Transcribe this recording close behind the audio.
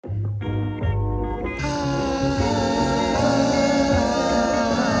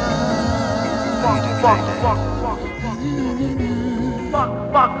You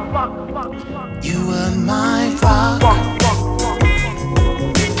were my rock.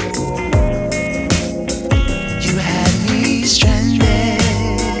 You had me stranded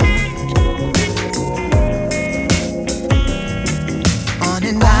on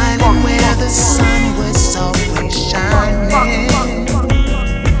an island where the sun was always shining.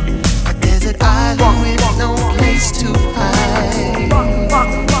 A desert island with no place to hide.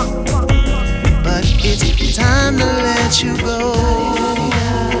 But it's time to let you go.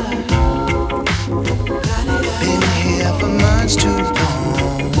 Been here for much too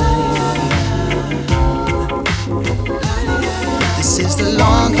long. This is the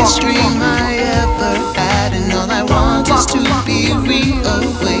longest dream I ever had, and all I want is to be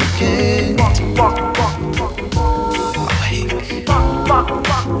reawakened. Awake.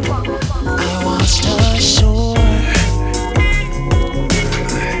 I washed ashore.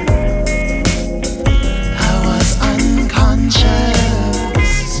 I was unconscious.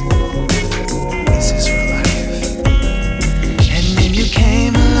 This is real life. And then you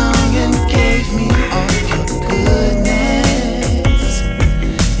came along and gave me all your goodness.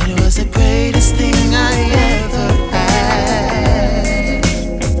 It was the greatest thing I ever had.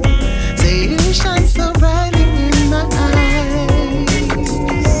 Say you shine so brightly in my eyes.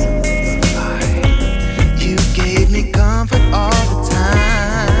 You gave me comfort all the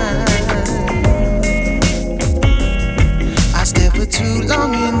time. I stared for too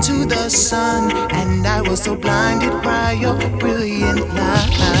long into the sun, and I was so blinded by your brilliant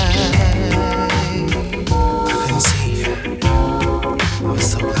light. I couldn't see. I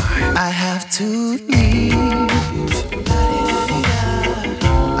was so blind. I have to leave.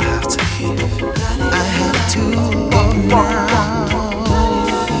 I have to leave. I have to go now.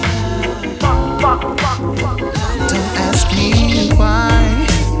 Don't ask me why.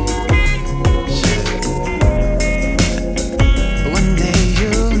 One day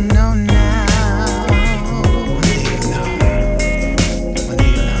you'll know now. One day you'll know. One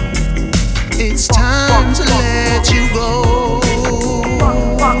day you'll know. It's time to let you go.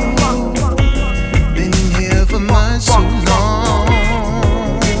 Been here for much too long.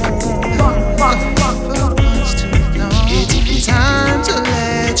 For much too long. It's time to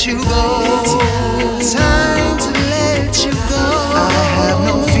let you go. Time to let you go. I have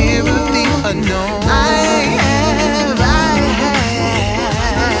no fear of the unknown.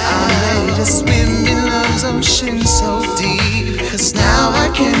 I'm ready to swim in love's ocean so deep. 'Cause now I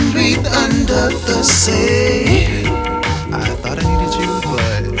can breathe under the sea. I thought I needed you,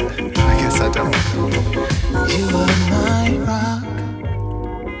 but I guess I don't. You were my rock.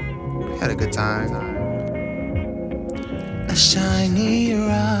 We had a good time. A shiny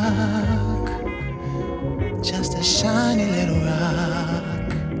rock. Just a shiny little rock.